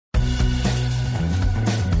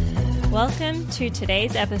Welcome to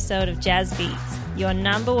today's episode of Jazz Beats, your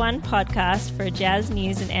number one podcast for jazz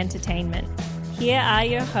news and entertainment. Here are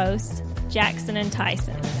your hosts, Jackson and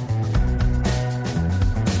Tyson.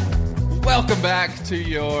 Welcome back to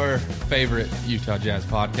your favorite Utah Jazz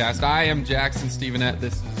podcast. I am Jackson Stevenette.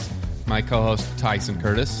 This is my co-host, Tyson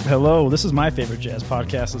Curtis. Hello, this is my favorite jazz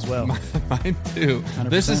podcast as well. Mine too.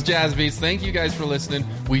 100%. This is Jazz Beats. Thank you guys for listening.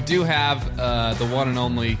 We do have the one and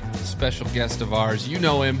only special guest of ours. You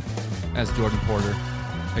know him as Jordan Porter.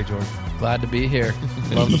 Hey, Jordan. Glad to be here.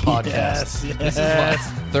 Love the podcast. Yes. This is what,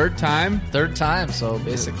 third time? Third time, so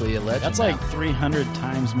basically a legend. That's like 300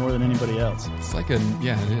 times more than anybody else. It's like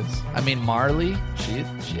yeah, it is. I mean, Marley, she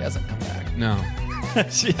hasn't come back. No.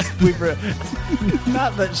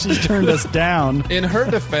 Not that she's turned us down. In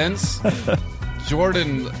her defense,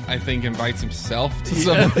 Jordan, I think, invites himself to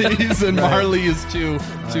some of these, and Marley is too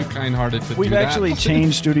kind-hearted to do that. We've actually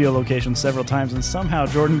changed studio locations several times, and somehow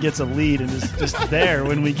Jordan gets a lead and is just there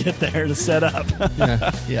when we get there to set up.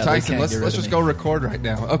 Yeah, Tyson, let's just go record right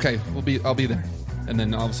now. Okay, I'll be there. And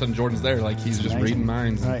then all of a sudden Jordan's there, like he's just reading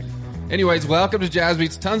minds. Right. Anyways, welcome to Jazz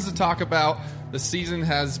Beats. Tons to talk about. The season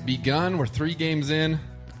has begun. We're 3 games in.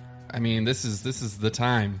 I mean, this is the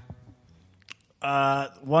time.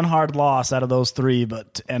 One hard loss out of those 3,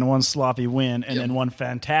 and one sloppy win, and then one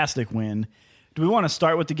fantastic win. Do we want to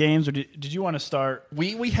start with the games, or did you want to start?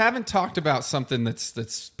 We haven't talked about something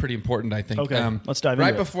that's pretty important, I think. Okay, let's dive into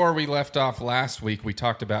right it. Before we left off last week, we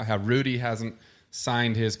talked about how Rudy hasn't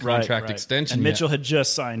signed his contract extension and Mitchell yet. had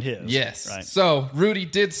just signed his. Yes. Right. So Rudy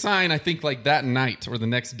did sign, I think, like that night or the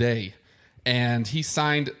next day. And he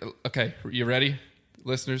signed, okay, you ready?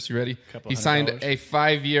 Listeners, you ready? He signed a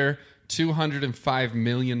 5-year, $205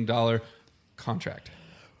 million contract.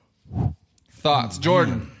 Thoughts?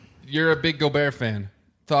 Jordan, you're a big Gobert fan.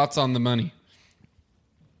 Thoughts on the money?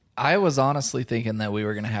 I was honestly thinking that we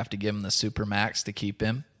were going to have to give him the super max to keep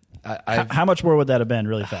him. How much more would that have been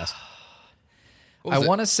really fast? I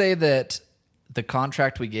want to say that the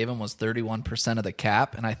contract we gave him was 31% of the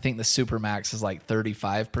cap, and I think the super max is like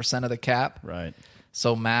 35% of the cap. Right.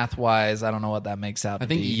 So math-wise, I don't know what that makes out to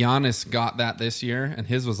be. I think Giannis got that this year, and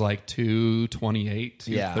his was like 228,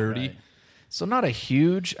 230. Right. So not a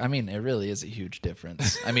huge. I mean, it really is a huge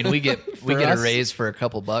difference. I mean, we get a raise for a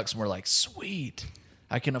couple bucks, and we're like, sweet,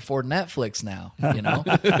 I can afford Netflix now. You know,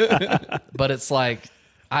 but it's like,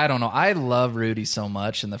 I don't know. I love Rudy so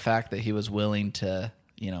much, and the fact that he was willing to,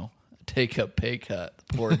 take a pay cut.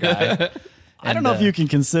 Poor guy. I don't know if you can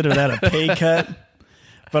consider that a pay cut,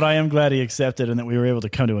 but I am glad he accepted and that we were able to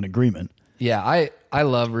come to an agreement. Yeah, I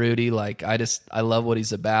love Rudy. Like, I love what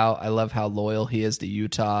he's about. I love how loyal he is to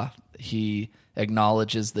Utah. He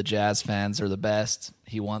acknowledges the Jazz fans are the best.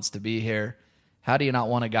 He wants to be here. How do you not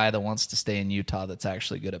want a guy that wants to stay in Utah that's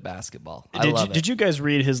actually good at basketball? I love it. Did you guys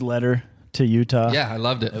read his letter to Utah? Yeah, I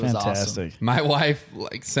loved it. It was fantastic. awesome. My wife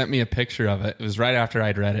sent me a picture of it. It was right after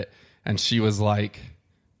I'd read it, and she was like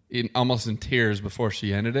almost in tears before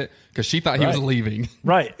she ended it because she thought he was leaving.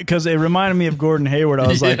 Right, because it reminded me of Gordon Hayward. I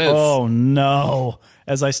was like, Yes. oh no,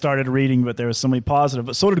 as I started reading, but there was so many positive.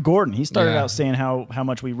 But so did Gordon. He started out saying how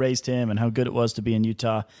much we raised him and how good it was to be in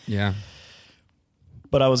Utah. Yeah.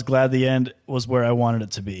 But I was glad the end was where I wanted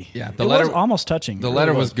it to be. Yeah, the letter was almost touching. The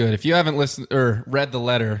letter was good. If you haven't listened or read the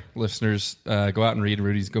letter, listeners, go out and read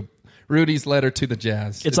Rudy's letter to the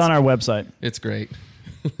Jazz. It's on our website. It's great.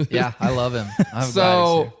 Yeah, I love him. I'm glad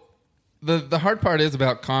So he's here. the hard part is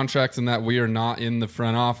about contracts and that we are not in the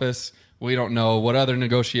front office. We don't know what other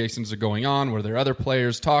negotiations are going on. Were there other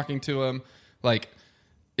players talking to him? Like,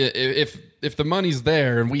 if the money's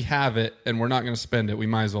there and we have it and we're not going to spend it, we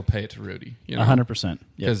might as well pay it to Rudy. 100%.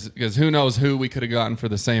 Because who knows who we could have gotten for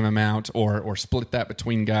the same amount or split that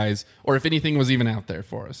between guys, or if anything was even out there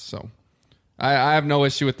for us. So I have no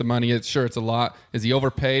issue with the money. It's a lot. Is he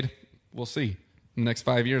overpaid? We'll see. The next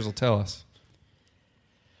 5 years will tell us.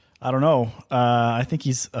 I don't know. I think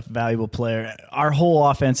he's a valuable player. Our whole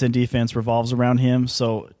offense and defense revolves around him.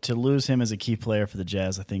 So to lose him as a key player for the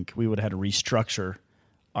Jazz, I think we would have had to restructure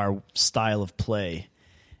our style of play.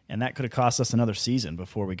 And that could have cost us another season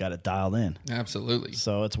before we got it dialed in. Absolutely.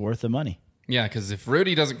 So it's worth the money. Yeah, because if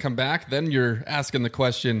Rudy doesn't come back, then you're asking the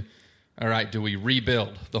question, all right, do we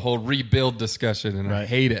rebuild? The whole rebuild discussion, and I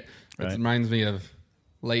hate it. It reminds me of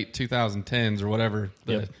late 2010s or whatever,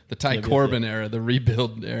 the Ty Corbin era, the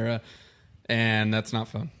rebuild era, and that's not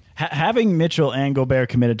fun. Having Mitchell and Gobert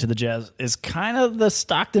committed to the Jazz is kind of the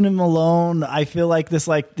Stockton and Malone. I feel like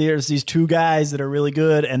there's these 2 guys that are really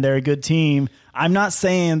good and they're a good team. I'm not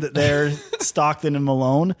saying that they're Stockton and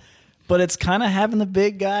Malone, but it's kind of having the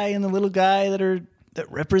big guy and the little guy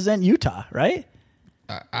that represent Utah, right?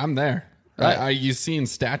 I'm there. Right. Are you seeing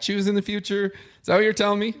statues in the future? Is that what you're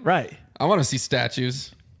telling me? Right. I want to see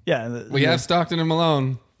statues. Yeah. We have Stockton and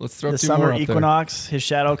Malone. Let's throw the 2 more summer up equinox, his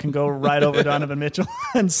shadow can go right over Donovan Mitchell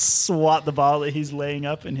and swat the ball that he's laying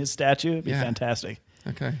up in his statue. It'd be fantastic.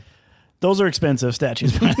 there. Okay. Those are expensive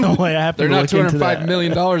statues, by the way. I have to They're not look into $205 that.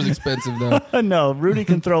 million expensive, though. No, Rudy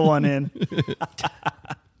can throw one in.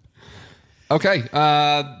 Okay.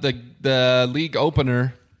 The league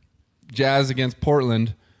opener, Jazz against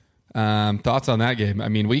Portland. Thoughts on that game? I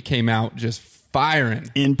mean, we came out just firing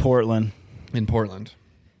In Portland. in Portland.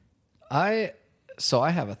 So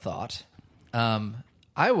I have a thought.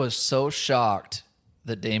 I was so shocked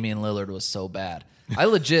that Damian Lillard was so bad. I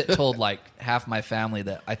legit told like half my family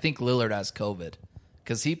that I think Lillard has COVID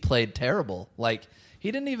because he played terrible. Like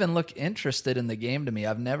he didn't even look interested in the game to me.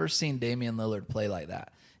 I've never seen Damian Lillard play like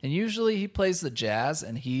that. And usually he plays the Jazz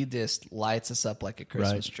and he just lights us up like a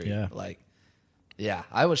Christmas tree. yeah. Like, yeah,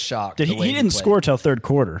 I was shocked. He didn't played. score till third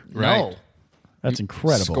quarter. Right. No. That's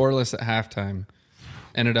incredible. Scoreless at halftime.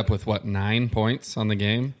 Ended up with, 9 points on the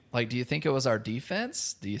game? Like, do you think it was our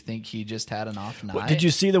defense? Do you think he just had an off night? Did you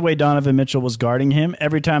see the way Donovan Mitchell was guarding him?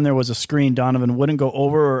 Every time there was a screen, Donovan wouldn't go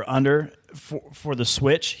over or under for the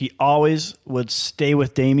switch. He always would stay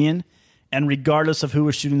with Damian, and regardless of who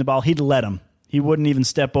was shooting the ball, he'd let him. He wouldn't even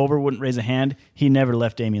step over, wouldn't raise a hand. He never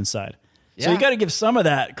left Damian's side. So Yeah. you got to give some of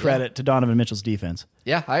that credit to Donovan Mitchell's defense.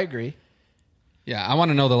 Yeah, I agree. Yeah, I want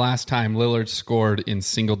to know the last time Lillard scored in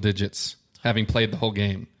single digits, having played the whole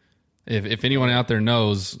game. If anyone out there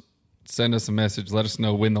knows, send us a message. Let us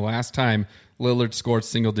know when the last time Lillard scored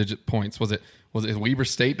single-digit points. Was it Weber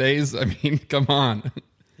State days? I mean, come on.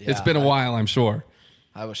 It's been a while, I'm sure.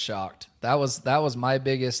 I was shocked. That was my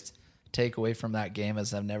biggest takeaway from that game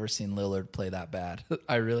is I've never seen Lillard play that bad.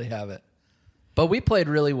 I really haven't. But we played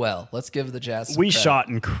really well. Let's give the Jazz some We credit. shot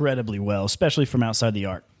incredibly well, especially from outside the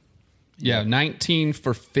arc. Yeah, 19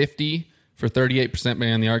 for 50 for 38%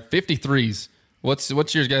 behind the arc. 53s.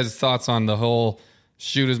 What's your guys' thoughts on the whole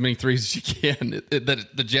shoot as many threes as you can that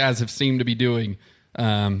the Jazz have seemed to be doing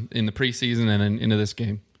in the preseason and into this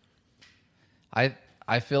game?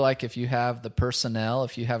 I feel like if you have the personnel,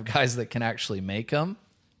 if you have guys that can actually make them,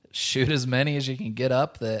 shoot as many as you can get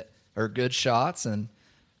up that are good shots. And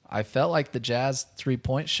I felt like the Jazz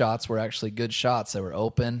 3-point shots were actually good shots. They were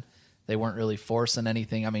open. They weren't really forcing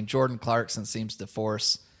anything. I mean, Jordan Clarkson seems to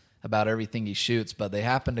force about everything he shoots, but they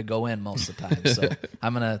happen to go in most of the time. So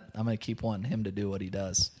I'm gonna keep wanting him to do what he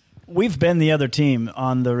does. We've been the other team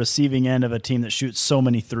on the receiving end of a team that shoots so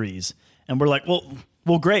many threes. And we're like,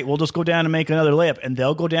 well, great. We'll just go down and make another layup. And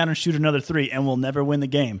they'll go down and shoot another three, and we'll never win the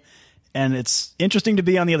game. And it's interesting to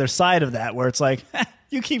be on the other side of that, where it's like,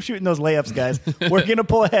 you keep shooting those layups, guys. We're going to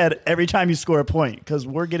pull ahead every time you score a point because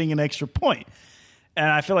we're getting an extra point. And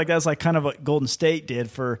I feel like that's like kind of what Golden State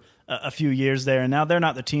did for a few years there. And now they're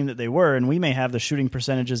not the team that they were, and we may have the shooting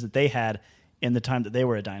percentages that they had in the time that they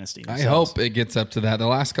were a dynasty themselves. I hope it gets up to that. The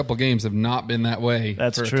last couple games have not been that way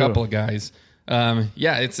That's for true. a couple of guys.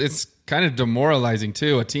 It's kind of demoralizing,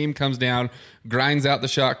 too. A team comes down, grinds out the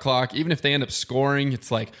shot clock. Even if they end up scoring, it's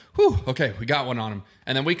like, whew, okay, we got one on them.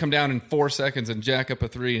 And then we come down in 4 seconds and jack up a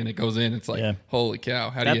three, and it goes in. It's like, holy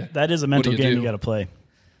cow. That is a mental game you got to play.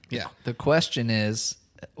 Yeah. The question is,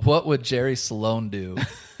 what would Jerry Sloan do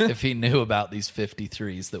if he knew about these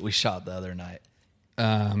 53s that we shot the other night?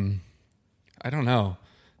 I don't know.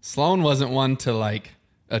 Sloan wasn't one to like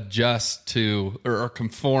adjust to or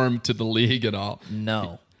conform to the league at all.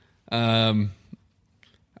 No. I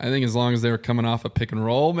think as long as they were coming off a pick and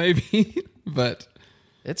roll, maybe. But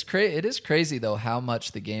It is crazy though how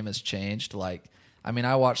much the game has changed. Like, I mean,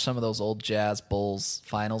 I watched some of those old Jazz Bulls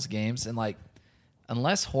finals games, and like,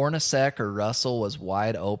 unless Hornacek or Russell was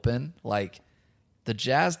wide open, like the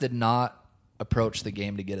Jazz did not approach the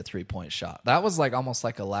game to get a 3-point shot. That was like almost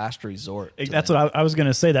like a last resort. That's what I was going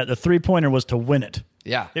to say. That the 3-pointer was to win it.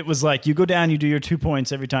 Yeah. It was like you go down, you do your 2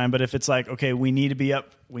 points every time. But if it's like, okay, we need to be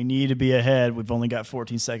up, we need to be ahead. We've only got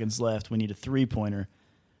 14 seconds left. We need a 3-pointer.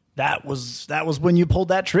 That was when you pulled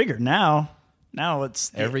that trigger. Now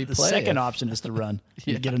it's Every the play. second option is to run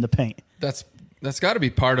and get in the paint. that's got to be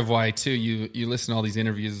part of why too. You listen to all these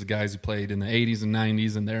interviews of guys who played in the 80s and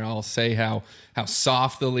 90s, and they all say how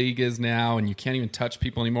soft the league is now, and you can't even touch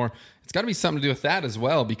people anymore. It's got to be something to do with that as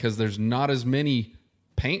well, because there's not as many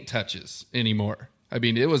paint touches anymore. I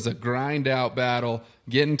mean, it was a grind out battle,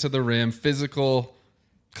 getting to the rim, physical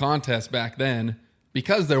contest back then,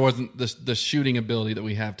 because there wasn't the shooting ability that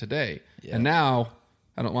we have today. Yeah. And now,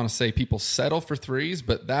 I don't want to say people settle for threes,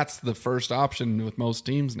 but that's the first option with most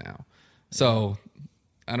teams now. So,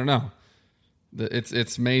 I don't know.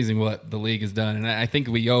 It's amazing what the league has done, and I think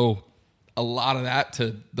we owe a lot of that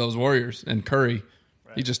to those Warriors and Curry.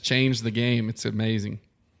 Right. He just changed the game. It's amazing.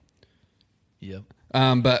 Yep.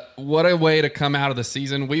 But what a way to come out of the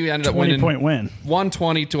season. We ended up winning 20-point win.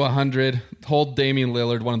 120-100. Hold Damian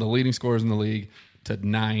Lillard, one of the leading scorers in the league, to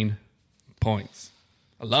 9 points.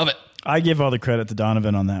 I love it. I give all the credit to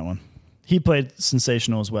Donovan on that one. He played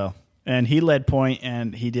sensational as well. And he led point,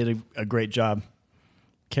 and he did a great job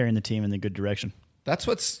carrying the team in the good direction. That's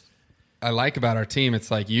what's I like about our team. It's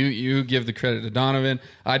like you give the credit to Donovan.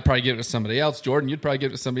 I'd probably give it to somebody else. Jordan, you'd probably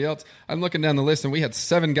give it to somebody else. I'm looking down the list, and we had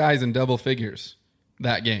 7 guys in double figures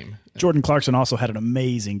that game. Jordan Clarkson also had an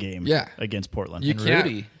amazing game against Portland. And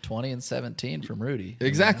Rudy, 20 and 17 from Rudy.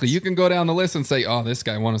 Exactly. You can go down the list and say, oh, this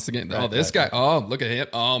guy won us the game. Right, this guy. Oh, look at him.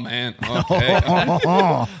 Oh, man. Okay.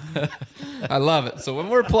 I love it. So when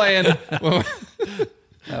we're playing, we're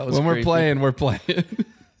playing.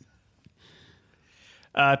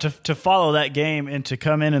 To follow that game and to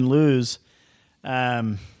come in and lose,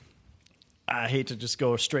 I hate to just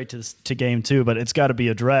go straight to game 2, but it's got to be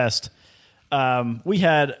addressed. We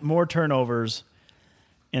had more turnovers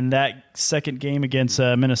in that second game against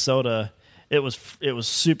Minnesota. It was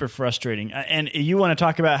super frustrating. And you want to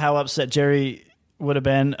talk about how upset Jerry would have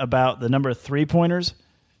been about the number of 3-pointers?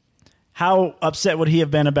 How upset would he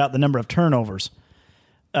have been about the number of turnovers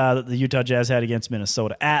that the Utah Jazz had against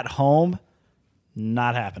Minnesota at home?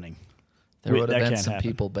 Not happening. There would have been some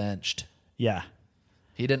people benched. Yeah.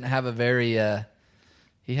 He didn't have a very...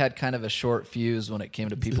 he had kind of a short fuse when it came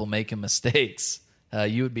to people making mistakes.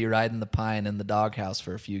 You would be riding the pine in the doghouse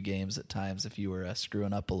for a few games at times if you were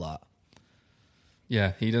screwing up a lot.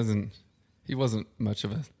 Yeah, he wasn't much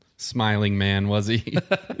of a smiling man, was he?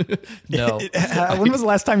 No. When was the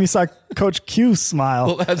last time you saw Coach Q smile?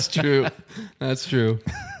 Well, that's true. That's true.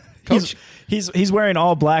 Coach, he's wearing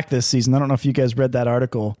all black this season. I don't know if you guys read that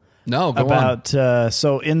article. No, go on.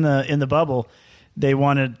 So in the bubble, they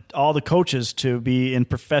wanted all the coaches to be in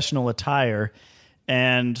professional attire,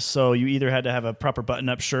 and so you either had to have a proper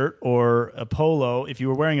button-up shirt or a polo. If you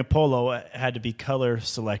were wearing a polo, it had to be color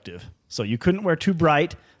selective. So you couldn't wear too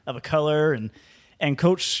bright of a color, and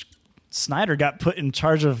Coach Snyder got put in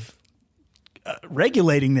charge of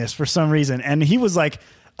regulating this for some reason, and he was like,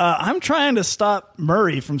 I'm trying to stop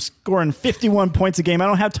Murray from scoring 51 points a game. I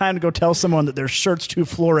don't have time to go tell someone that their shirt's too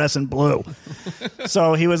fluorescent blue.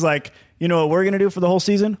 So he was like, you know what we're going to do for the whole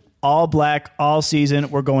season? All black, all season.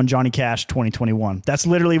 We're going Johnny Cash 2021. That's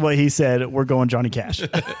literally what he said. We're going Johnny Cash.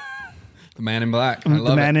 The man in black. I love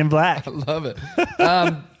the man in black. I love it.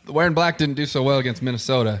 Wearing black didn't do so well against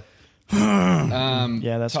Minnesota.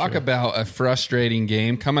 Yeah, that's Talk true. about a frustrating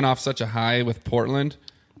game. Coming off such a high with Portland.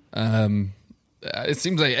 It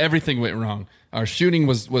seems like everything went wrong. Our shooting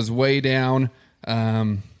was way down.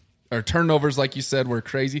 Our turnovers, like you said, were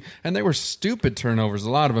crazy. And they were stupid turnovers, a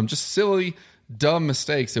lot of them. Just silly, dumb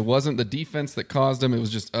mistakes. It wasn't the defense that caused them. It was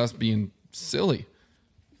just us being silly.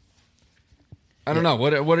 I don't know.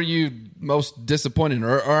 What are you most disappointed in?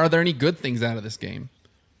 Or are there any good things out of this game?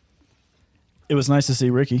 It was nice to see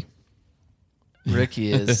Ricky.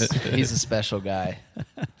 He's a special guy.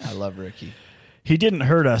 I love Ricky. He didn't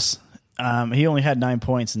hurt us. He only had 9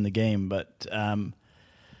 points in the game, but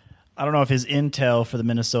I don't know if his intel for the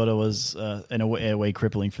Minnesota was in a way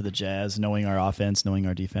crippling for the Jazz, knowing our offense, knowing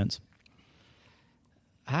our defense.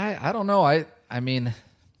 I don't know. I mean,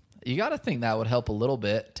 you got to think that would help a little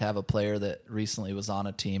bit to have a player that recently was on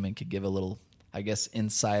a team and could give a little, I guess,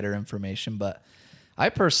 insider information. But I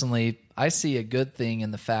see a good thing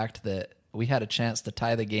in the fact that we had a chance to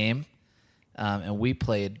tie the game, and we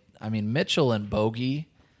played. I mean, Mitchell and Bogey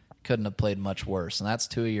couldn't have played much worse, and that's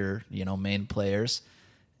 2 of your main players.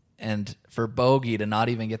 And for Bogey to not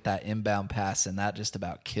even get that inbound pass, and that just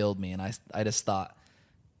about killed me. And I just thought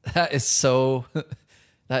that is so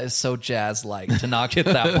Jazz-like to not get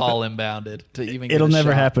that ball inbounded. To even it'll get a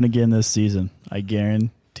never shot. happen again this season. I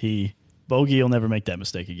guarantee. Bogey will never make that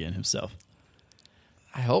mistake again himself.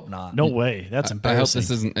 I hope not. No way. That's embarrassing. I hope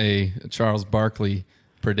this isn't a Charles Barkley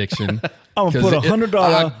prediction. I'm going to put $100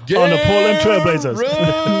 on the Portland Trailblazers.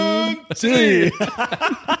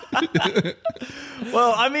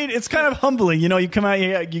 Well, I mean, it's kind of humbling. You come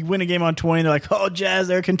out, you win a game on 20, they're like, oh, Jazz,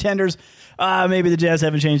 they're contenders. Maybe the Jazz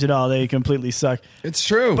haven't changed at all. They completely suck. It's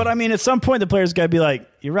true. But, I mean, at some point, the players got to be like,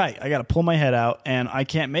 you're right. I got to pull my head out, and I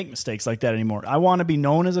can't make mistakes like that anymore. I want to be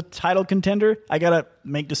known as a title contender. I got to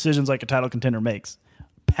make decisions like a title contender makes.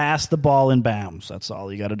 Pass the ball in bounds. That's all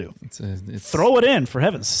you got to do. Throw it in, for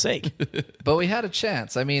heaven's sake. But we had a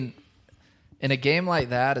chance. I mean, In a game like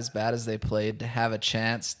that, as bad as they played, to have a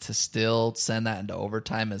chance to still send that into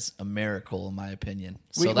overtime is a miracle, in my opinion.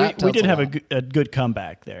 So we did have a good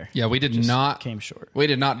comeback there. Yeah, we did not came short. We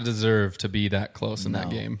did not deserve to be that close in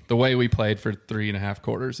that game. The way we played for 3.5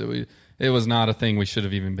 quarters, it was not a thing we should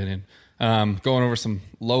have even been in. Going over some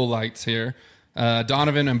low lights here.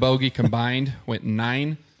 Donovan and Bogey combined went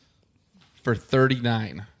 9 for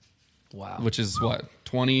 39. Wow. Which is what,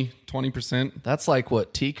 20%? That's like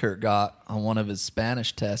what T. Kurt got on one of his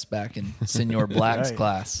Spanish tests back in Senor Black's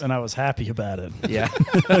class. And I was happy about it. Yeah.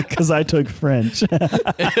 Because I took French.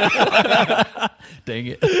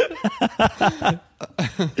 Dang it.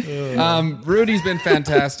 Rudy's been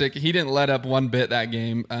fantastic. He didn't let up one bit that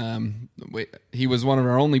game. He was one of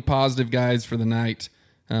our only positive guys for the night.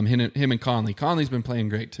 Him and Conley. Conley's been playing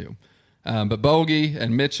great too. But Bogey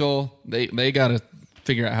and Mitchell, they got to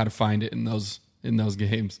figure out how to find it in those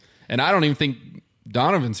games. And I don't even think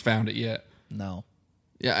Donovan's found it yet. No.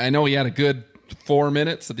 Yeah, I know he had a good 4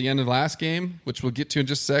 minutes at the end of the last game, which we'll get to in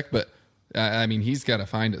just a sec, but I mean, he's got to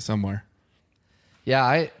find it somewhere.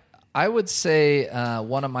 Yeah, I would say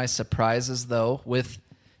one of my surprises, though,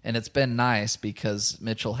 and it's been nice because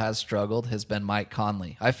Mitchell has struggled, has been Mike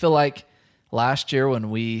Conley. I feel like last year when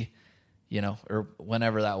we, or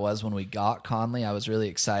whenever that was when we got Conley, I was really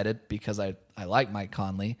excited because I like Mike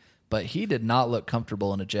Conley, but he did not look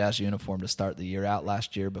comfortable in a Jazz uniform to start the year out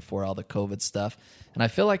last year before all the COVID stuff. And I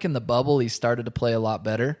feel like in the bubble, he started to play a lot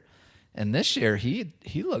better. And this year, he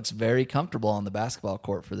looks very comfortable on the basketball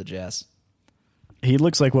court for the Jazz. He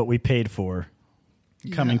looks like what we paid for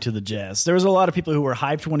coming to the Jazz. There was a lot of people who were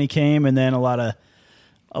hyped when he came, and then a lot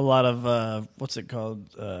of what's it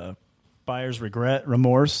called? Buyer's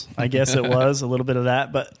remorse, I guess it was a little bit of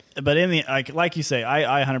that. But in the like you say,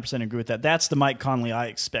 I 100% agree with that. That's the Mike Conley I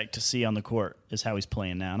expect to see on the court is how he's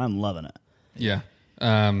playing now, and I'm loving it. Yeah,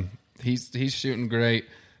 he's shooting great.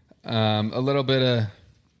 A little bit of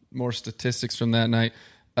more statistics from that night.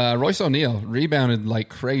 Royce O'Neal rebounded like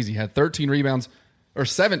crazy. Had 13 rebounds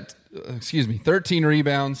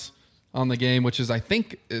on the game, which is, I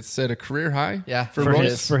think it said a career high. Yeah, for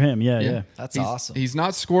Royce. For him, yeah. That's awesome. He's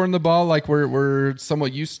not scoring the ball like we're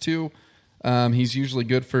somewhat used to. He's usually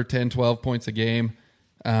good for 10, 12 points a game.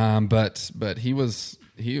 But he was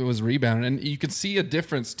rebounding, and you can see a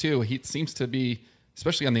difference too. He seems to be,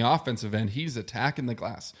 especially on the offensive end, he's attacking the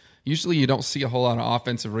glass. Usually you don't see a whole lot of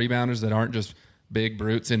offensive rebounders that aren't just big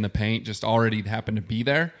brutes in the paint, just already happen to be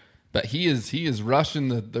there. But he is rushing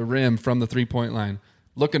the rim from the 3-point line,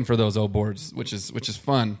 looking for those O boards, which is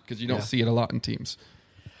fun because you don't see it a lot in teams.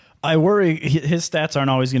 I worry his stats aren't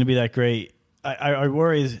always going to be that great. I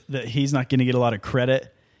worry that he's not going to get a lot of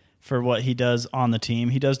credit for what he does on the team.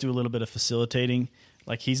 He does do a little bit of facilitating.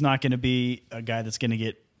 Like, he's not going to be a guy that's going to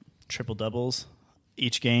get triple doubles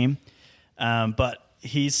each game, but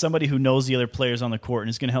he's somebody who knows the other players on the court and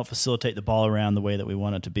is going to help facilitate the ball around the way that we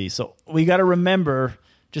want it to be. So we got to remember,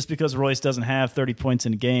 just because Royce doesn't have 30 points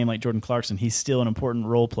in a game like Jordan Clarkson, he's still an important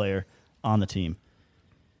role player on the team.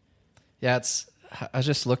 Yeah, I was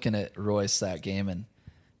just looking at Royce that game, and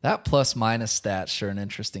that plus-minus stat sure an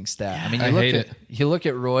interesting stat. Yeah, I mean, you look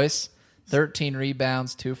at Royce, 13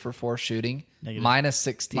 rebounds, 2 for 4 shooting, negative. minus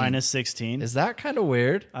 16. Minus 16. Is that kind of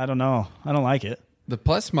weird? I don't know. I don't like it. The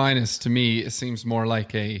plus-minus, to me, it seems more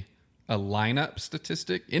like a lineup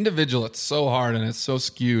statistic. Individual, it's so hard and it's so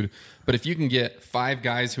skewed. But if you can get 5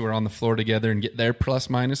 guys who are on the floor together and get their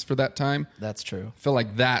plus-minus for that time, that's true. I feel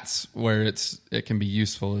like that's where it can be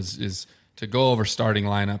useful is to go over starting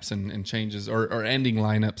lineups and changes or ending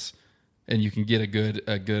lineups, and you can get a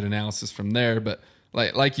good analysis from there. But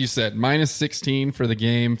like you said, minus 16 for the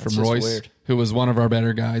game from Royce, weird. Who was one of our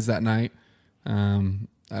better guys that night. I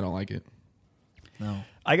don't like it. No,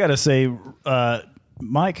 I gotta say,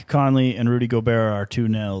 Mike Conley and Rudy Gobert are two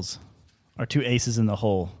nails, are two aces in the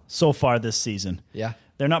hole so far this season. Yeah,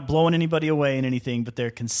 they're not blowing anybody away in anything, but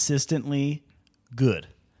they're consistently good,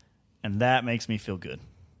 and that makes me feel good.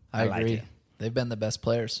 I agree. Like it. They've been the best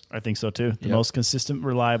players. I think so too. The most consistent,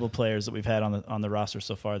 reliable players that we've had on the roster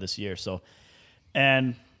so far this year. So,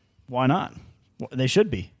 and why not? They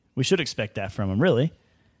should be. We should expect that from them, really.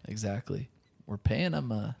 Exactly. We're paying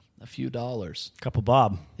them a few dollars. Couple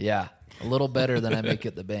bob. Yeah, a little better than I make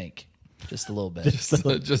at the bank. Just a little bit. just a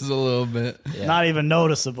little bit. Yeah. Not even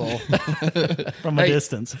noticeable from a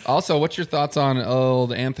distance. Also, what's your thoughts on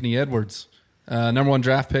old Anthony Edwards? Number 1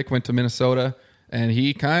 draft pick, went to Minnesota, and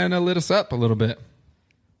he kind of lit us up a little bit.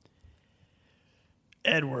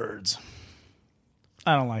 Edwards.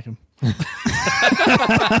 I don't like him.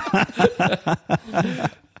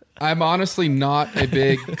 I'm honestly not a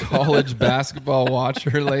big college basketball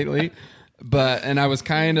watcher lately, and I was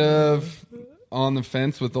kind of on the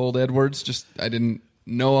fence with old Edwards. Just I didn't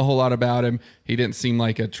know a whole lot about him. He didn't seem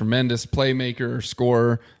like a tremendous playmaker or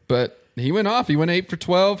scorer, but he went off. He went 8 for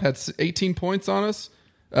 12, had 18 points on us.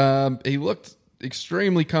 He looked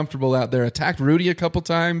extremely comfortable out there. Attacked Rudy a couple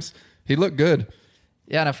times. He looked good.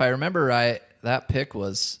 Yeah, and if I remember right, that pick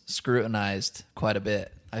was scrutinized quite a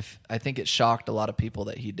bit. I think it shocked a lot of people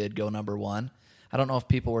that he did go number 1. I don't know if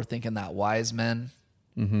people were thinking that Wiseman,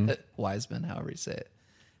 however you say it.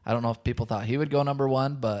 I don't know if people thought he would go number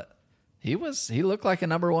 1, but he looked like a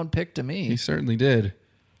number 1 pick to me. He certainly did.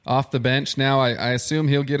 Off the bench now, I assume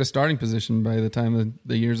he'll get a starting position by the time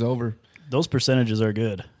the year's over. Those percentages are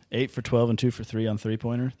good. 8 for 12 and 2 for 3 on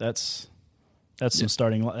 3-pointer. That's some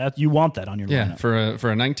starting. You want that on your lineup.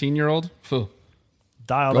 For a 19-year-old.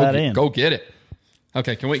 Dial that in. Go get it.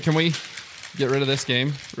 Okay, can we get rid of this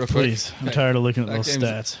game real quick? Please. I'm tired of looking at those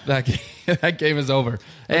stats. That game is over.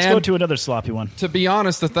 Let's go to another sloppy one. To be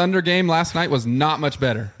honest, the Thunder game last night was not much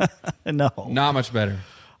better. No. Not much better.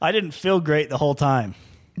 I didn't feel great the whole time.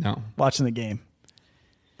 No. Watching the game.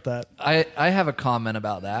 I have a comment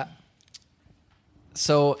about that.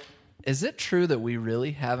 So, is it true that we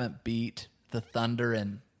really haven't beat the Thunder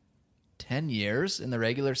in 10 years in the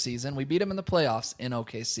regular season? We beat them in the playoffs in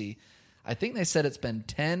OKC. I think they said it's been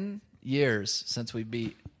 10 years since we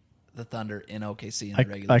beat the Thunder in OKC in the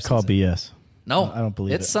regular season. I call BS. No, I don't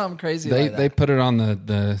believe it's something crazy They like that. they put it on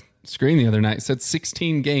the screen the other night. It said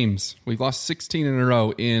 16 games. We've lost 16 in a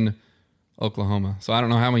row in Oklahoma. So I don't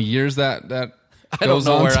know how many years that I don't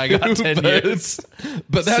know where I got 10 years.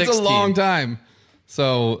 But that's 16. a long time.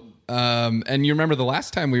 So, and you remember the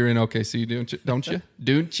last time we were in OKC, don't you?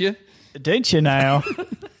 Didn't you now?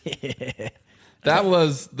 That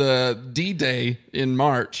was the D-Day in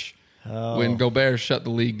March when Gobert shut the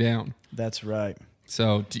league down. That's right.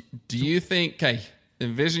 So do you think, okay,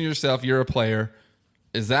 envision yourself, you're a player.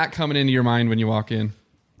 Is that coming into your mind when you walk in?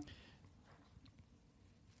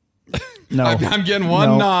 No. I'm getting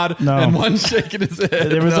one nod and one shaking his head.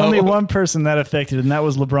 There was only one person that affected, and that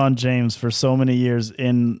was LeBron James for so many years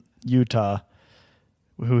in Utah,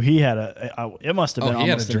 who he had it must have been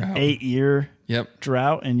almost an 8-year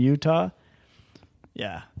drought in Utah.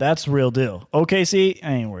 Yeah, that's the real deal. OKC,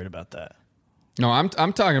 I ain't worried about that. No, I'm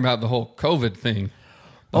talking about the whole COVID thing.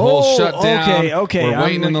 The whole shutdown. Okay. We're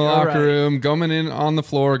waiting in the locker room, going in on the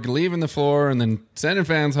floor, leaving the floor, and then sending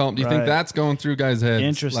fans home. Do you think that's going through guys' heads?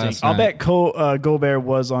 Interesting. I'll bet Gobert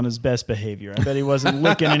was on his best behavior. I bet he wasn't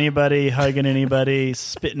licking anybody, hugging anybody,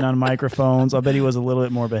 spitting on microphones. I'll bet he was a little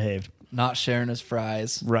bit more behaved. Not sharing his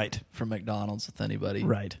fries from McDonald's with anybody.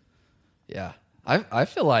 Right. Yeah. I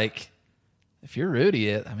feel like if you're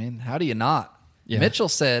Rudy, I mean, how do you not? Yeah. Mitchell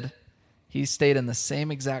said he stayed in the same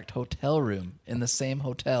exact hotel room in the same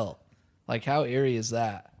hotel. Like, how eerie is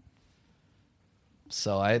that?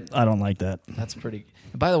 So I don't like that. That's pretty.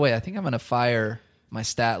 And by the way, I think I'm going to fire my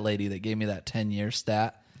stat lady that gave me that 10-year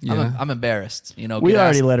stat. Yeah. I'm embarrassed. You know, we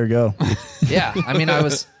already let her go. Yeah, I mean,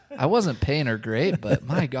 I wasn't paying her great, but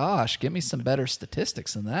my gosh, give me some better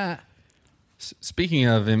statistics than that. Speaking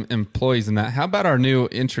of employees and that, how about our new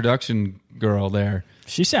introduction girl there?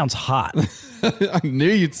 She sounds hot. I knew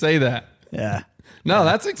you'd say that. Yeah. No,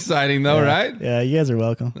 that's exciting though, right? Yeah, you guys are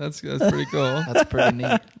welcome. That's pretty cool. That's pretty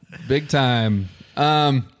neat. Big time.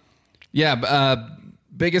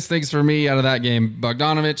 Biggest things for me out of that game,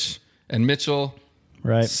 Bogdanovich and Mitchell.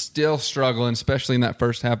 Right. Still struggling, especially in that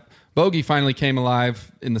first half. Bogey finally came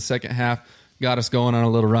alive in the second half, got us going on a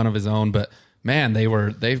little run of his own, but man,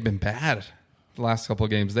 they've been bad the last couple of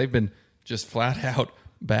games. They've been just flat out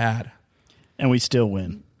bad. And we still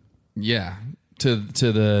win. Yeah. To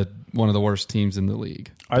the one of the worst teams in the league.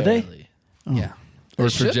 Are they? Oh. Yeah. They or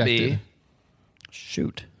should projected. be.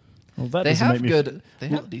 Shoot. Well, that they doesn't have make me they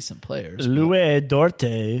have decent players. Louis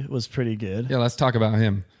Dorte was pretty good. Yeah, let's talk about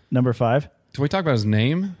him. Number 5. Can we talk about his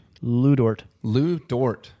name? Lou Dort. Lou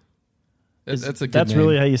Dort. That's a good That's name.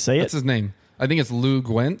 really how you say it? That's his name. I think it's Lou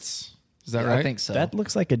Gwentz. Is that right? I think so. That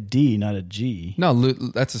looks like a D, not a G. No,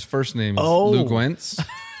 that's his first name. Is Lou Gwentz.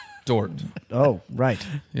 Dort. Oh, right.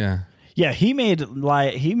 Yeah. Yeah, he made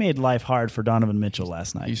life hard for Donovan Mitchell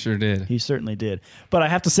last night. He sure did. He certainly did. But I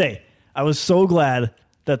have to say, I was so glad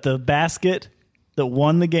that the basket that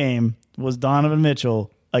won the game was Donovan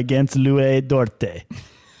Mitchell against Louis Dorte.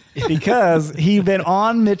 Because he'd been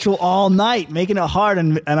on Mitchell all night, making it hard,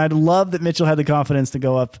 and I love that Mitchell had the confidence to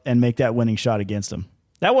go up and make that winning shot against him.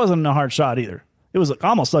 That wasn't a hard shot either. It was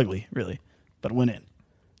almost ugly, really, but went in.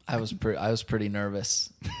 I was pretty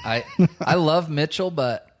nervous. I love Mitchell,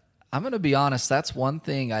 but I'm going to be honest. That's one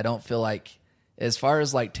thing I don't feel like, as far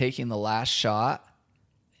as like taking the last shot.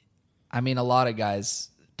 I mean, a lot of guys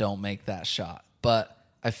don't make that shot, but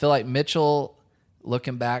I feel like Mitchell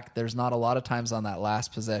looking back, there's not a lot of times on that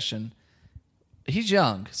last possession. He's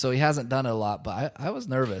young, so he hasn't done it a lot, but I was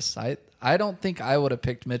nervous. I don't think I would have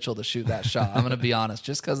picked Mitchell to shoot that shot. I'm going to be honest,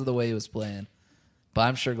 just because of the way he was playing. But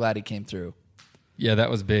I'm sure glad he came through. Yeah, that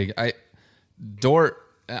was big. Dort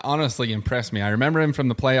honestly impressed me. I remember him from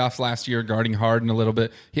the playoffs last year, guarding Harden a little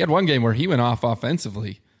bit. He had one game where he went off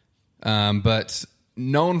offensively, but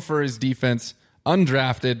known for his defense,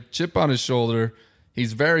 undrafted, chip on his shoulder.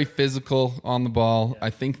 He's very physical on the ball. Yeah. I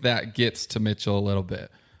think that gets to Mitchell a little bit.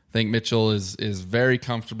 I think Mitchell is very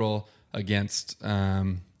comfortable against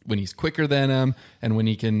when he's quicker than him and when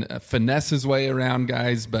he can finesse his way around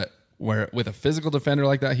guys, but where with a physical defender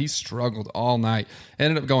like that, he struggled all night.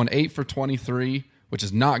 Ended up going 8 for 23, which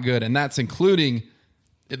is not good, and that's including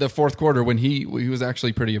the fourth quarter when he was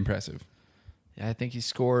actually pretty impressive. Yeah, I think he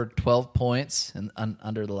scored 12 points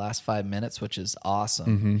under the last 5 minutes, which is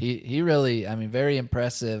awesome. Mm-hmm. He really, very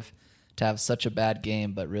impressive to have such a bad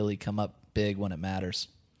game, but really come up big when it matters.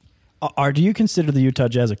 Do you consider the Utah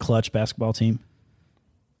Jazz a clutch basketball team?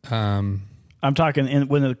 I'm talking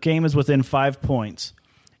when the game is within 5 points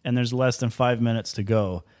and there's less than 5 minutes to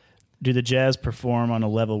go. Do the Jazz perform on a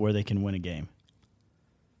level where they can win a game?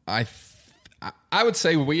 I would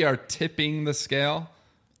say we are tipping the scale.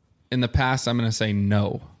 In the past, I'm going to say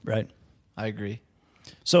no. Right. I agree.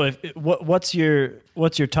 So what's your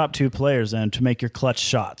top two players then to make your clutch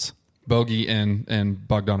shots? Bogey and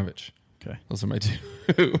Bogdanović. Okay. Those are my two.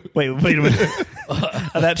 Wait a minute.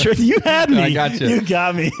 That true? You had me. I got you. You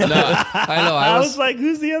got me. No, I know. I was like,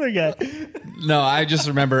 who's the other guy? No, I just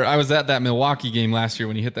remember I was at that Milwaukee game last year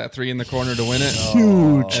when he hit that three in the corner to win it.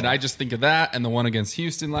 Huge. And I just think of that and the one against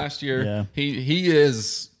Houston last year. Yeah. He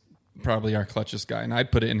is probably our clutchest guy, and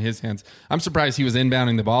I'd put it in his hands. I'm surprised he was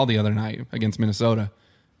inbounding the ball the other night against Minnesota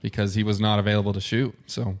because he was not available to shoot.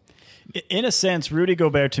 So, in a sense, Rudy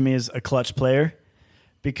Gobert to me is a clutch player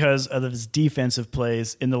because of his defensive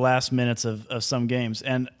plays in the last minutes of some games.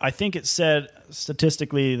 And I think it said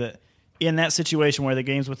statistically that in that situation where the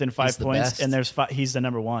game's within 5 points best. and there's he's the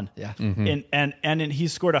number one. Yeah. Mm-hmm. And he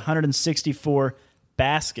scored 164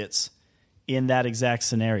 baskets in that exact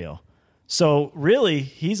scenario. So really,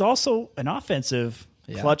 he's also an offensive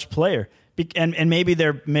clutch player. And maybe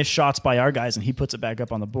they're missed shots by our guys and he puts it back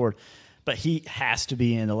up on the board. But he has to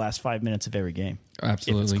be in the last 5 minutes of every game.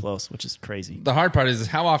 Absolutely. If it's close, which is crazy. The hard part is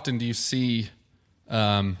how often do you see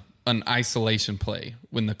an isolation play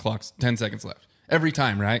when the clock's 10 seconds left? Every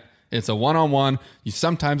time, right? It's a one-on-one. You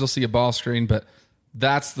sometimes will see a ball screen, but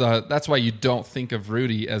that's why you don't think of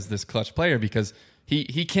Rudy as this clutch player because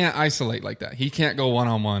he can't isolate like that. He can't go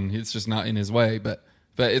one-on-one. It's just not in his way. But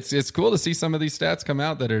it's cool to see some of these stats come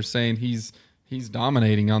out that are saying he's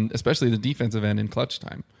dominating on especially the defensive end in clutch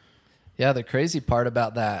time. Yeah, the crazy part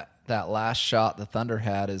about that last shot the Thunder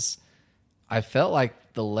had is I felt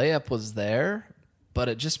like the layup was there, but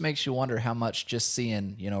it just makes you wonder how much just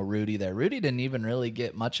seeing, Rudy there. Rudy didn't even really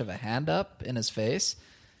get much of a hand up in his face,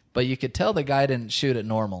 but you could tell the guy didn't shoot it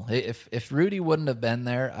normal. If Rudy wouldn't have been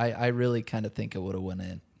there, I really kind of think it would have went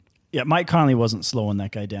in. Yeah, Mike Conley wasn't slowing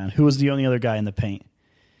that guy down. Who was the only other guy in the paint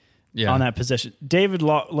on that position? David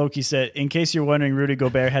Loki said, in case you're wondering, Rudy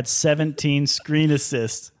Gobert had 17 screen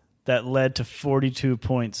assists that led to 42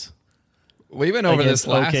 points. We went over this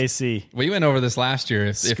last OKC. We went over this last year.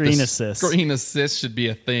 If assists. Screen assists should be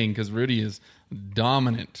a thing because Rudy is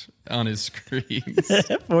dominant on his screens.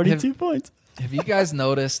 42 points. Have you guys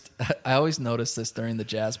noticed? I always notice this during the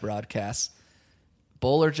Jazz broadcasts.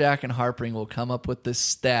 Bowler, Jack, and Harpering will come up with this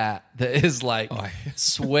stat that is like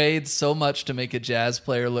swayed so much to make a Jazz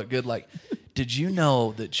player look good. Like, did you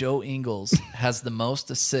know that Joe Ingles has the most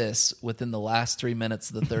assists within the last 3 minutes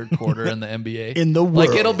of the third quarter in the NBA? In the world.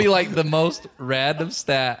 Like, it'll be like the most random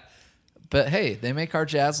stat. But hey, they make our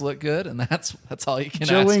Jazz look good, and that's all you can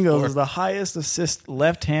ask for. Joe Ingles is the highest assist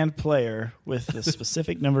left-hand player with the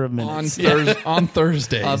specific number of minutes. on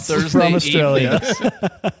Thursdays. On Thursday From Australia.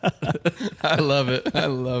 I love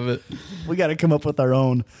it. We got to come up with our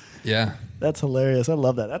own. Yeah. That's hilarious. I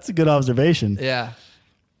love that. That's a good observation. Yeah.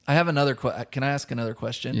 I have another can I ask another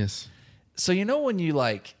question? Yes. So when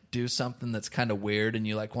you do something that's kind of weird and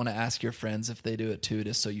you want to ask your friends if they do it too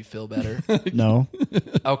just so you feel better? No.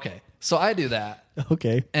 Okay. So I do that.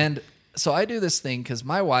 Okay. And so I do this thing because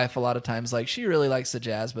my wife a lot of times she really likes the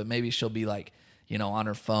Jazz, but maybe she'll be on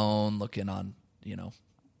her phone looking on,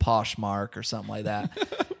 Poshmark or something like that.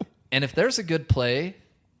 And if there's a good play,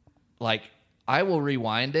 I will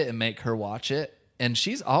rewind it and make her watch it. And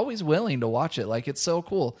she's always willing to watch it. It's so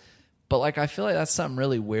cool. But I feel like that's something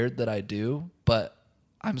really weird that I do. But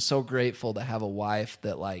I'm so grateful to have a wife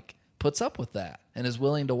that puts up with that and is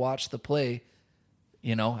willing to watch the play,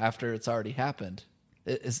 after it's already happened.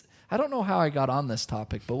 I don't know how I got on this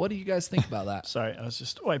topic, but what do you guys think about that? Sorry, I was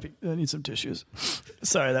just wiping. I need some tissues.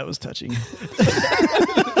 Sorry, that was touching.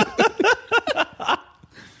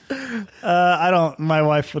 I don't. My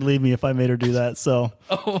wife would leave me if I made her do that. So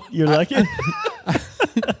you're lucky.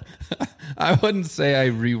 I wouldn't say I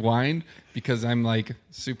rewind because I'm like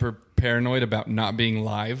super paranoid about not being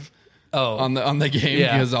live on the game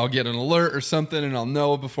because I'll get an alert or something and I'll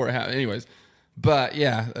know before it happens. Anyways, but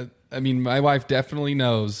yeah, I mean, my wife definitely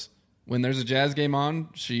knows when there's a Jazz game on.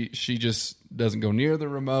 She just doesn't go near the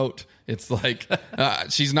remote. It's like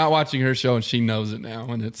she's not watching her show and she knows it now,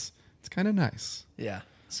 and it's kind of nice. Yeah.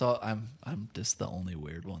 So I'm just the only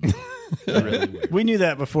weird one. Really weird. We knew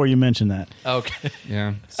that before you mentioned that. Okay.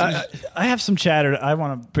 Yeah. I have some chatter. I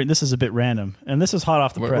want to bring. This is a bit random, and this is hot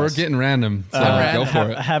off the press. We're getting random. So go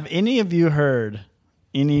for it. Have any of you heard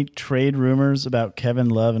any trade rumors about Kevin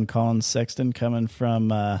Love and Colin Sexton coming from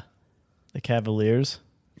the Cavaliers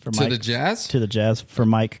to the Jazz? To the Jazz for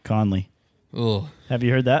Mike Conley. Ugh. Have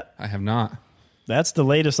you heard that? I have not. That's the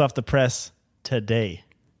latest off the press today.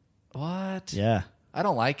 What? Yeah. I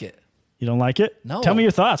don't like it. You don't like it? No. Tell me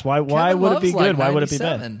your thoughts. Why would it be good? Why would it be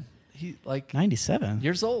bad? 97. He 97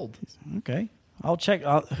 years old. Okay. I'll check.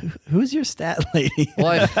 Who's your stat lady?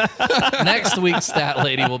 Well, next week's stat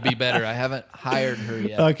lady will be better. I haven't hired her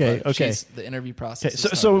yet. Okay. The interview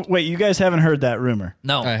process. So wait, you guys haven't heard that rumor?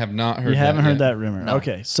 No, I have not heard. You haven't heard yet. that rumor? No.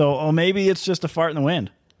 Okay. So maybe it's just a fart in the wind.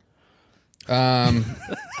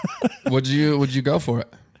 Would you go for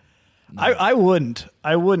it? I wouldn't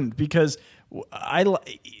because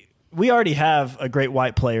we already have a great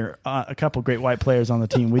white player, a couple great white players on the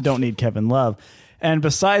team. We don't need Kevin Love. And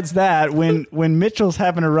besides that, when Mitchell's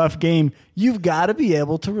having a rough game, you've got to be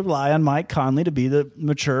able to rely on Mike Conley to be the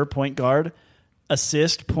mature point guard,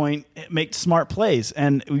 assist, point, make smart plays.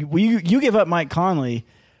 And you give up Mike Conley,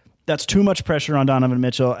 that's too much pressure on Donovan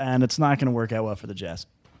Mitchell, and it's not going to work out well for the Jazz.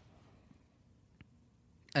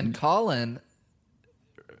 And Colin,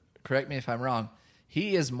 correct me if I'm wrong,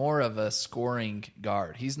 he is more of a scoring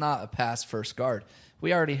guard. He's not a pass-first guard.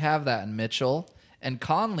 We already have that in Mitchell. And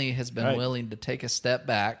Conley has been willing to take a step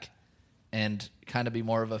back and kind of be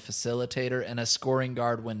more of a facilitator and a scoring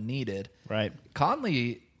guard when needed. Right.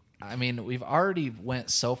 Conley, I mean, we've already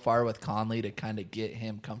went so far with Conley to kind of get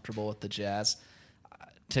him comfortable with the Jazz.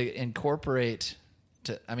 To incorporate,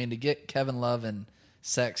 to get Kevin Love and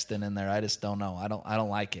Sexton in there, I just don't know. I don't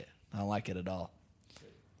like it. I don't like it at all.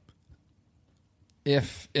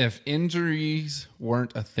 If injuries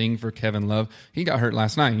weren't a thing for Kevin Love, he got hurt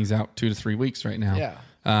last night. He's out 2 to 3 weeks right now.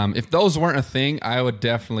 Yeah. If those weren't a thing, I would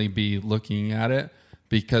definitely be looking at it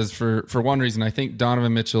because for one reason, I think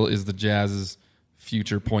Donovan Mitchell is the Jazz's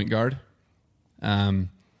future point guard. In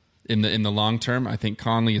the long term, I think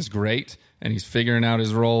Conley is great and he's figuring out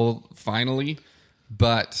his role finally,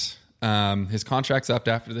 but his contract's up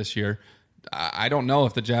after this year. I don't know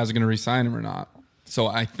if the Jazz are going to re-sign him or not. So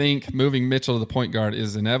I think moving Mitchell to the point guard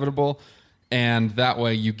is inevitable, and that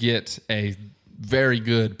way you get a very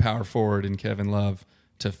good power forward in Kevin Love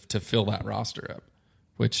to fill that roster up,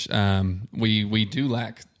 which we do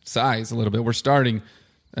lack size a little bit. We're starting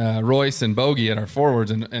Royce and Bogey at our forwards,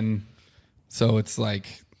 and so it's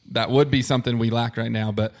like that would be something we lack right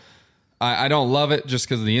now, but I don't love it just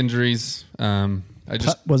because of the injuries.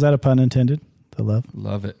 Was that a pun intended? The love?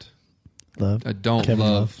 Love it. Love? I don't Kevin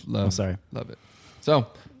love. Oh, sorry. Love it. So,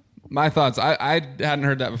 my thoughts. I hadn't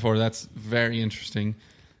heard that before. That's very interesting.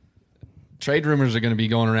 Trade rumors are going to be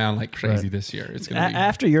going around like crazy this year. It's going to be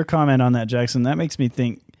after your comment on that, Jackson. That makes me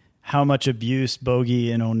think how much abuse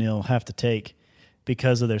Bogey and O'Neal have to take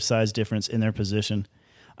because of their size difference in their position.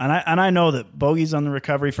 And I know that Bogey's on the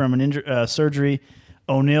recovery from an surgery.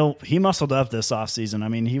 O'Neal, he muscled up this offseason. I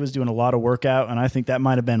mean, he was doing a lot of workout, and I think that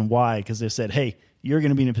might have been why, because they said, hey, you're going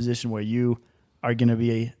to be in a position where you are going to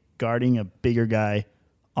be guarding a bigger guy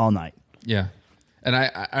all night. Yeah. And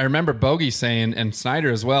I remember Bogey saying, and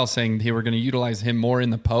Snyder as well, saying they were going to utilize him more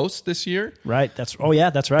in the post this year. Right. That's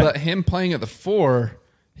right. But him playing at the 4,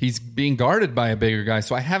 he's being guarded by a bigger guy.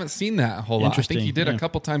 So I haven't seen that a whole lot. I think he did a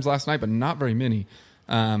couple times last night, but not very many.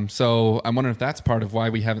 So I'm wondering if that's part of why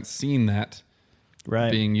we haven't seen that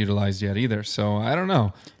being utilized yet either. So I don't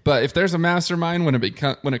know. But if there's a mastermind when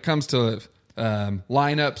it comes to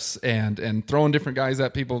lineups and throwing different guys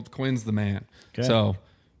at people, Quinn's the man. Okay. So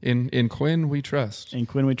in Quinn we trust. In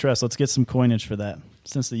Quinn we trust. Let's get some coinage for that,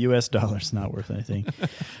 since the U.S. dollar's not worth anything.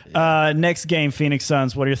 Next game, Phoenix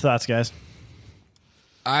Suns. What are your thoughts, guys?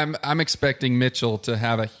 I'm expecting Mitchell to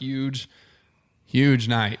have a huge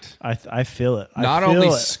night. I feel it. Not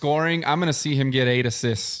only scoring, I'm going to see him get 8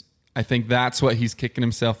 assists. I think that's what he's kicking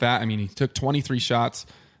himself at. I mean, he took 23 shots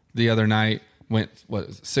the other night, went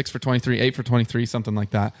 6 for 23, 8 for 23, something like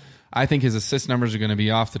that. I think his assist numbers are going to be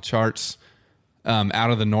off the charts, out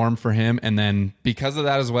of the norm for him. And then because of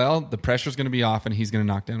that as well, the pressure's going to be off and he's going to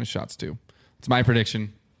knock down his shots too. It's my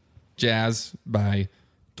prediction. Jazz by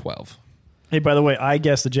 12. Hey, by the way, I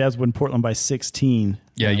guessed the Jazz win Portland by 16.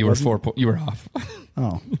 Yeah, you were you were off.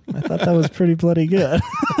 Oh, I thought that was pretty bloody good.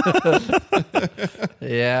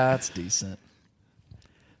 Yeah, it's decent.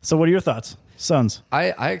 So what are your thoughts? Suns.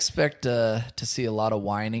 I expect to see a lot of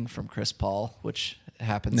whining from Chris Paul, which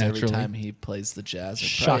happens Naturally. every time he plays the Jazz.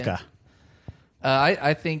 Shaka.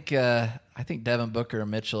 I think Devin Booker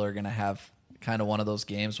and Mitchell are going to have kind of one of those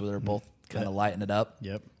games where they're both kind of lighting it up.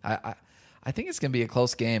 Yep. I think it's going to be a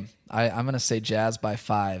close game. I'm going to say Jazz by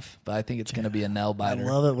 5, but I think it's going to be a nail I biter.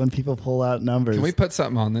 love it when people pull out numbers. Can we put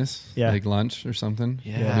something on this? Yeah. Like lunch or something?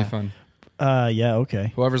 Yeah. That'd be fun. Yeah,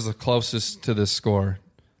 okay. Whoever's the closest to this score.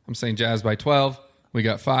 I'm saying Jazz by 12. We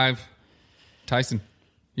got 5. Tyson,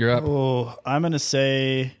 you're up. Oh, I'm going to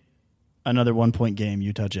say another 1-point game,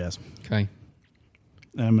 Utah Jazz. Okay.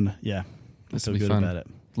 And I'm going to, I This feel will be good fun. about it.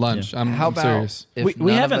 Lunch. Yeah. I'm about serious. if We none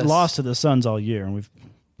of haven't us- lost to the Suns all year, and we've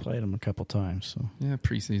played them a couple times. So Yeah,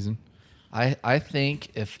 preseason. I think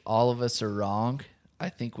if all of us are wrong, I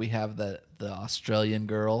think we have the Australian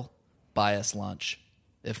girl buy us lunch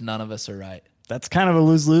if none of us are right. that's kind of a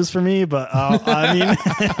lose-lose for me, but I mean,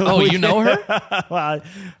 Oh, you know her? well,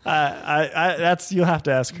 I that's you'll have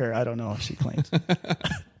to ask her. I don't know if she claims.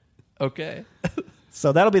 Okay.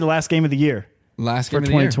 So that'll be the last game of the year Last for game of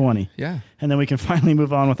the year. 2020. Yeah. And then we can finally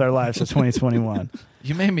move on with our lives to 2021.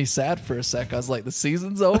 You made me sad for a sec. I was like, the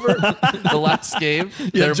season's over? The last game? Yeah,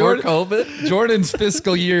 There Jordan- more COVID? Jordan's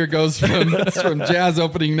fiscal year goes from Jazz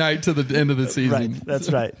opening night to the end of the season. Right. That's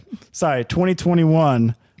right. Sorry,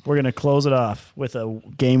 2021. We're gonna close it off with a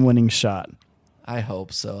game-winning shot. I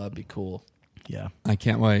hope so. That'd be cool. Yeah. I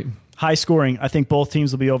can't wait. High scoring. I think both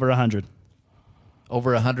teams will be over 100.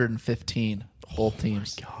 Over 115, both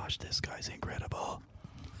teams. Gosh, this guy's incredible.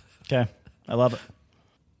 Okay, I love it.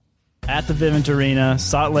 At the Vivint Arena,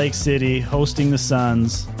 Salt Lake City, hosting the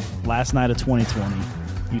Suns. Last night of 2020,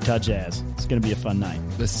 Utah Jazz. It's going to be a fun night.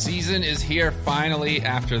 The season is here finally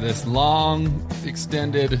after this long,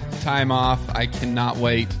 extended time off. I cannot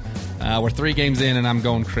wait. We're 3 games in, and I'm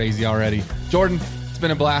going crazy already. Jordan, it's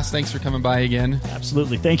been a blast. Thanks for coming by again.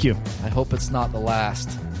 Absolutely. Thank you. I hope it's not the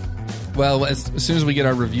last. Well, as soon as we get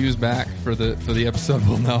our reviews back for the episode,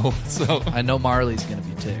 we'll know. So I know Marley's going to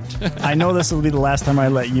be ticked. I know this will be the last time I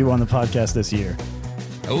let you on the podcast this year.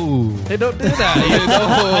 Oh, Hey, don't do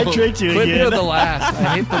that. I tricked you Quit again. doing the last.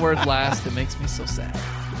 I hate the word last. It makes me so sad.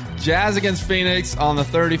 Jazz against Phoenix on the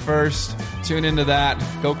 31st. Tune into that.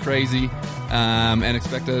 Go crazy. And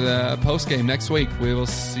expect a post game next week. We will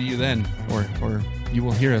see you then, or you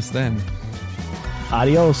will hear us then.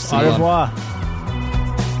 Adios. See Au ya. revoir.